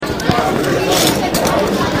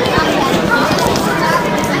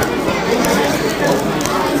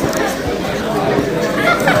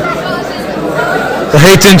I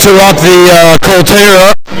hate to interrupt the Kol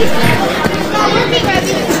Torah.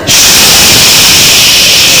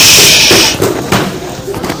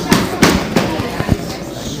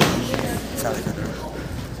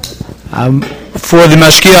 Before the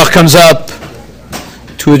Mashgiach comes up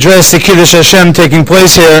to address the Kiddush Hashem taking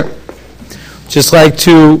place here, just like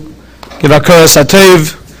to give Hakaras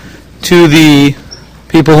Hatov to the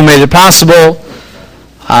people who made it possible,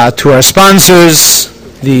 to our sponsors,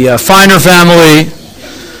 the Feiner family,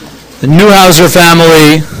 the Newhauser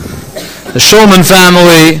family, the Schulman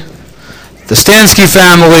family, the Stansky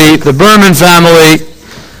family, the Berman family.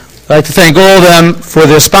 I'd like to thank all of them for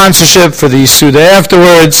their sponsorship, for the Suda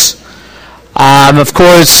afterwards. Of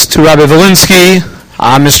course, to Rabbi Valinsky,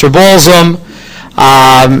 Mr. Balsam,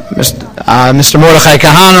 Mr. Mordechai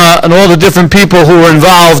Kahana, and all the different people who were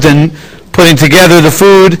involved in putting together the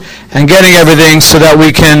food and getting everything so that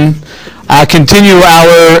we can continue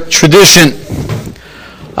our tradition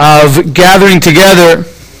of gathering together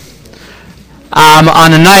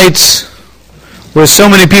on a night where so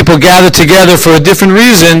many people gather together for a different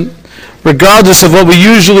reason, regardless of what we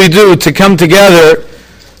usually do, to come together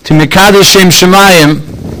to Mekadesh Shem Shemayim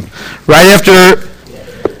right after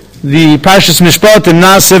the Parshas Mishpat and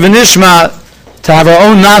Na'aseh V'Nishma, to have our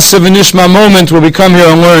own Na'aseh V'Nishma moment where we come here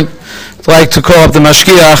and learn. I'd like to call up the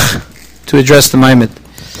Mashgiach to address the Maimed.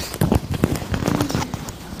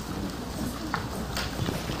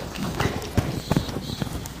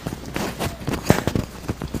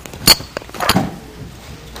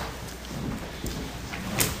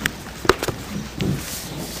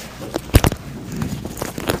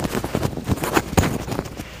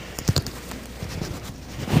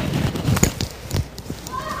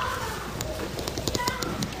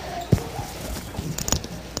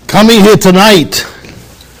 Coming here tonight,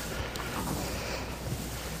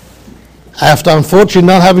 after unfortunately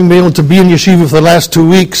not having been able to be in Yeshiva for the last 2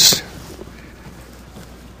 weeks,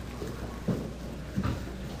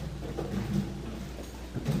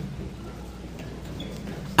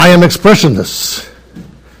 I am expressionless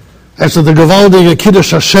as to the gewaltige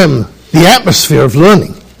Kiddush Hashem, the atmosphere of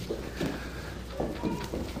learning.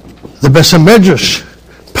 The Beis HaMedrash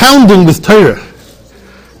pounding with Torah.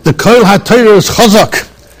 The Kol HaTorah is Chazak.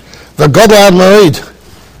 The Gadol Ad Moed,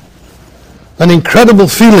 an incredible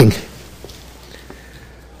feeling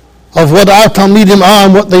of what our Talmidim are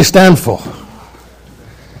and what they stand for.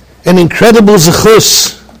 An incredible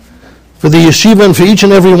zechus for the yeshiva and for each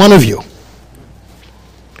and every one of you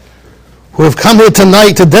who have come here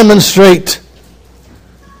tonight to demonstrate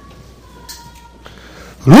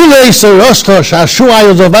if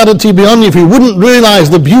we wouldn't realize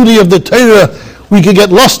the beauty of the Torah, we could get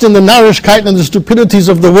lost in the narishkeit and the stupidities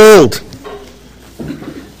of the world.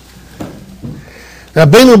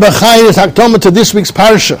 Rabbeinu Bachay's Hakdama to this week's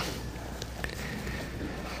parsha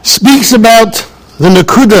speaks about the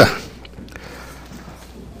nekuda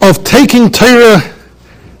of taking Torah,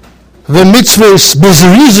 the mitzvahs,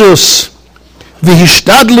 bezrizus,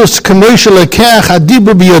 v'hishtadlus k'moi shelekeach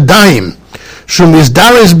hadibur b'yadayim,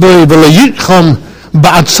 shumizdares boi v'leyichom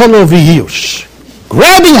ba'atzolo v'hiyush.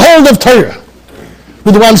 Grabbing hold of Torah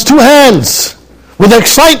with one's two hands, with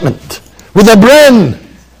excitement, with a brain,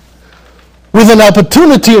 with an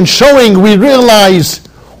opportunity in showing we realize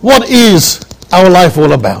what is our life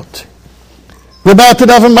all about. We're about to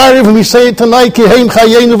daven Mariv and we say it tonight,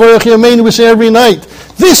 we say every night.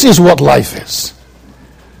 This is what life is.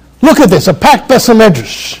 Look at this, a packed Beis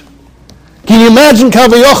HaMedrash. Can you imagine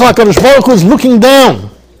Kavayocha HaKadosh Baruch Hu is looking down?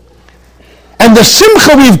 And the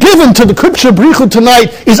simcha we've given to the Kudsha Brichu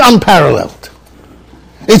tonight is unparalleled.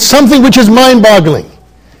 It's something which is mind-boggling.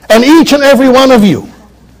 And each and every one of you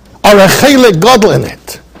are a chelik gadol in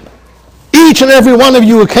it. Each and every one of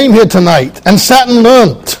you who came here tonight and sat and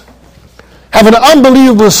learned have an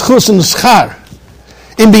unbelievable schus and schar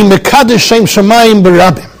in being mekadesh shem shemayim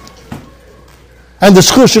berabim. And the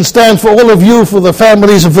schus should stand for all of you, for the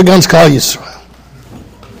families, and for ganz Klal Yisrael.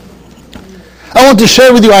 I want to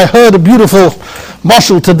share with you, I heard a beautiful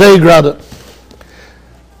mashal today, Grada,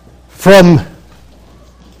 from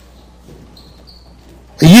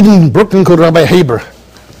a Yid in Brooklyn called Rabbi Haber.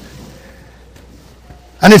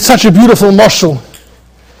 And it's such a beautiful mashal.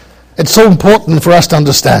 It's so important for us to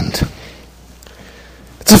understand.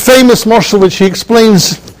 It's a famous mashal which he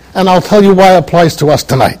explains, and I'll tell you why it applies to us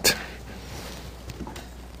tonight.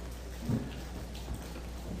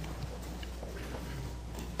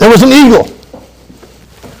 There was an eagle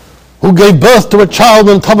who gave birth to a child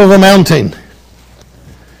on top of a mountain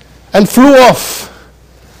and flew off.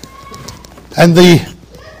 And the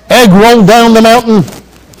egg rolled down the mountain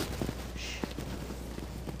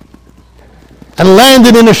and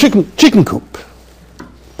landed in a chicken coop.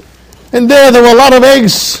 And there were a lot of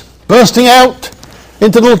eggs bursting out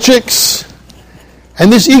into little chicks.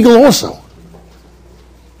 And this eagle also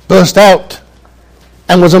burst out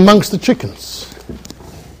and was amongst the chickens.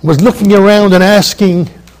 Was looking around and asking,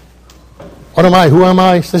 what am I? Who am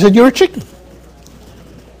I? They said, you're a chicken.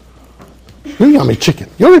 I'm a chicken.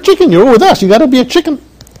 You're a chicken. You're with us. You got to be a chicken.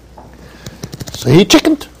 So he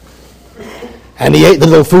chickened. And he ate the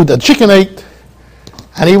little food that the chicken ate.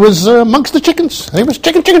 And he was amongst the chickens. And he was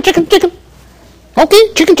chicken, chicken, chicken, chicken.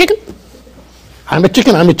 Okay, chicken, chicken. I'm a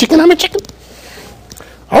chicken, I'm a chicken, I'm a chicken.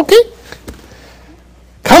 Okay.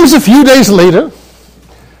 Comes a few days later,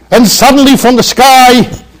 and suddenly from the sky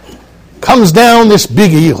comes down this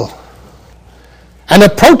big eagle. And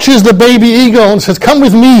approaches the baby eagle and says, come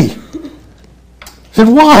with me. He said,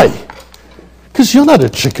 why? Because you're not a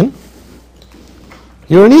chicken.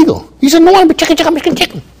 You're an eagle. He said, no, I'm a chicken, chicken, chicken,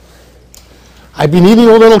 chicken. I've been eating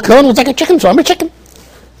all little kernels like a chicken, so I'm a chicken.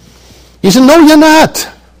 He said, no, you're not.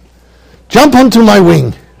 Jump onto my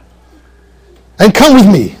wing and come with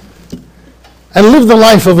me and live the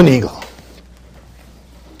life of an eagle.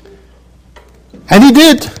 And he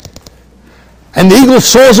did. And the eagle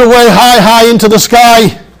soars away high, high into the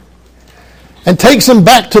sky and takes him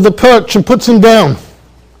back to the perch and puts him down.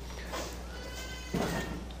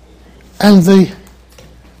 And the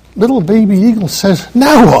little baby eagle says,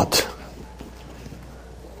 now what?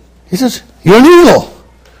 He says, you're an eagle.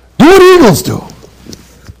 Do what eagles do.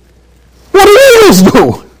 What do eagles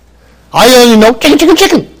do? I only know chicken, chicken,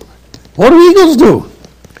 chicken. What do eagles do?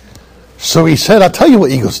 So he said, I'll tell you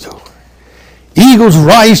what eagles do. Eagles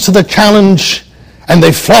rise to the challenge and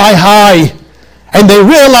they fly high and they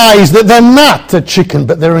realize that they're not a chicken,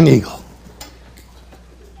 but they're an eagle.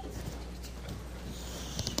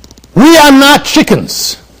 We are not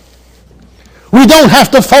chickens. We don't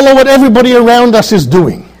have to follow what everybody around us is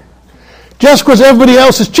doing. Just because everybody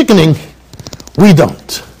else is chickening, we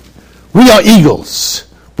don't. We are eagles.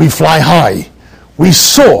 We fly high. We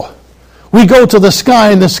soar. We go to the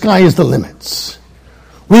sky, and the sky is the limits.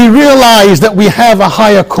 We realize that we have a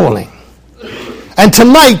higher calling. And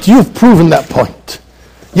tonight, you've proven that point.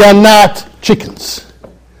 You're not chickens.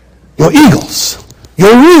 You're eagles.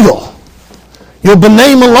 You're regal. You're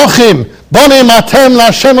b'nei melochim. Bonim atem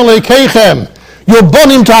l'Hashem Elokeichem. You're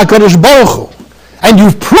bonim to HaKadosh Baruch Hu. And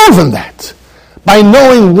you've proven that by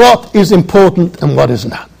knowing what is important and what is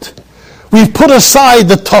not. We've put aside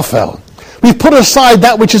the tofel. We've put aside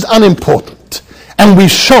that which is unimportant. And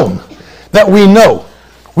we've shown that we know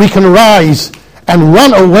we can rise and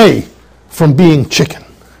run away from being chicken.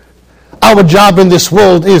 Our job in this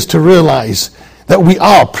world is to realize that we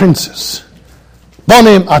are princes.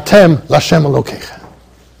 Bonim atem l'Hashem Elokeichem.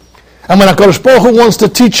 And when HaKadosh Baruch Hu wants to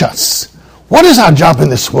teach us, what is our job in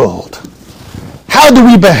this world? How do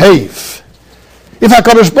we behave? If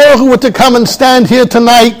HaKadosh Baruch Hu were to come and stand here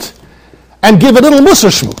tonight and give a little Musar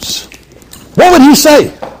Shmuz, what would he say?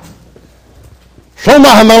 Shlomo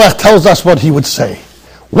HaMelech tells us what he would say.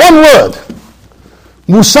 One word.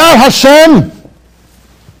 Musar Hashem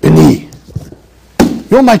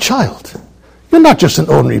B'ni. You're my child. You're not just an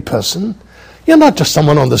ordinary person. You're not just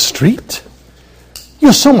someone on the street.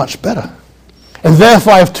 You're so much better. And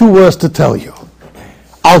therefore I have two words to tell you.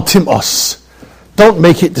 Al timos. Don't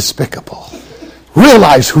make it despicable.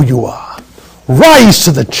 Realize who you are. Rise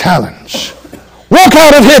to the challenge. Walk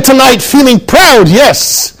out of here tonight feeling proud,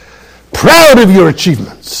 yes. Proud of your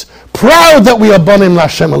achievements. Proud that we are bonim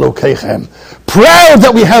l'Hashem Elokeichem. Proud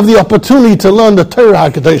that we have the opportunity to learn the Torah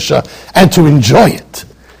HaKadosha and to enjoy it.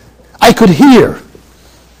 I could hear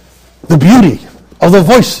the beauty of the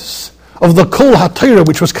voices of the Kol HaTorah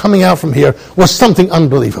which was coming out from here was something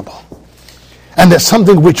unbelievable. And that's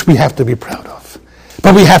something which we have to be proud of.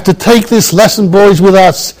 But we have to take this lesson, boys, with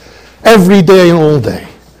us every day and all day.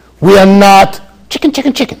 We are not chicken,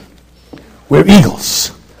 chicken, chicken. We're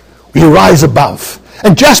eagles. We rise above.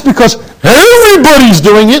 And just because everybody's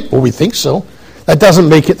doing it, or we think so, that doesn't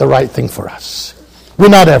make it the right thing for us. We're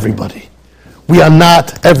not everybody. We are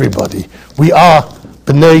not everybody. We are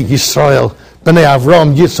B'nai Yisrael, B'nai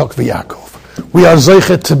Avram, Yitzchak, v'Yaakov. We are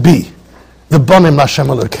Zeichet to be the Bonim l'Hashem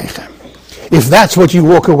Elokeichem. If that's what you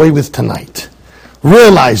walk away with tonight,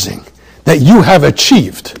 realizing that you have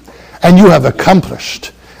achieved and you have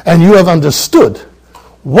accomplished and you have understood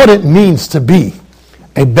what it means to be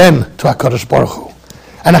a ben to HaKadosh Baruch Hu.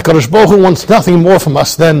 And HaKadosh Baruch Hu wants nothing more from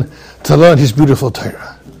us than to learn His beautiful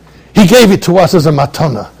Torah. He gave it to us as a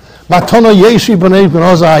matana. Matana yeshi b'nei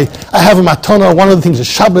b'nozai. I have a matana. One of the things is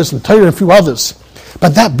Shabbos and Torah and a few others.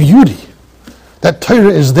 But that beauty, that Torah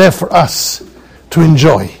is there for us to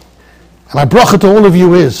enjoy. And my bracha to all of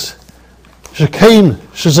you is, Shekeim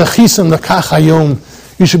shezechisem lekach hayom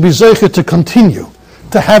you should be zeicher to continue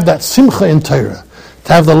to have that simcha in Torah,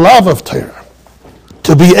 to have the love of Torah,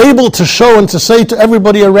 to be able to show and to say to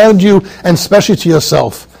everybody around you, and especially to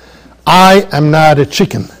yourself, I am not a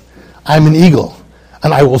chicken, I'm an eagle,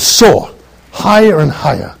 and I will soar higher and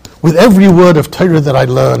higher with every word of Torah that I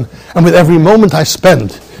learn, and with every moment I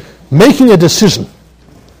spend making a decision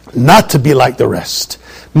not to be like the rest,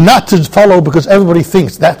 not to follow because everybody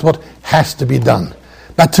thinks that's what has to be done,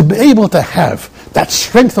 but to be able to have that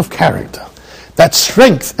strength of character, that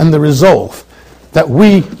strength and the resolve that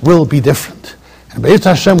we will be different. And Be'ez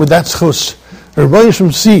Hashem, with that schus, Rabbi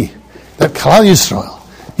see that Klal Yisrael,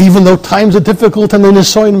 even though times are difficult and the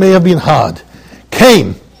Nisoyin may have been hard,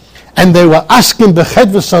 came and they were asking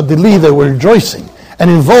b'chedvus adili, they were rejoicing and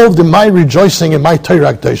involved in my rejoicing in my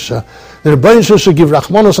Torah Kedosha. The Rabbi should give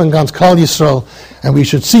Rachmanos on Gans Klal Yisrael, and we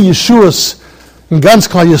should see Yeshivas in Gans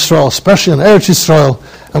Klal Yisrael, especially in Eretz Yisrael,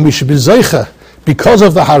 and we should be zeicha because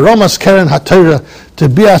of the Haramas Keren HaTorah to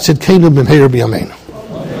be asid keinu b'mheir b'yameinu.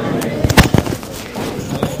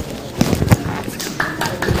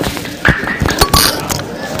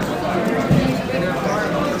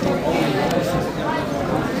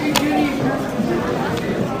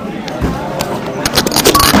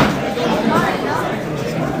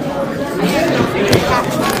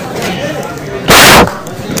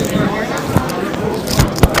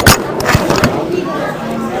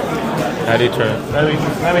 How do you turn it?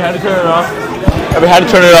 Rabbi, how do you turn it off? Rabbi, how do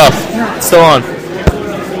you turn it off? It's still on.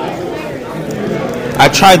 I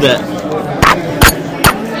tried that.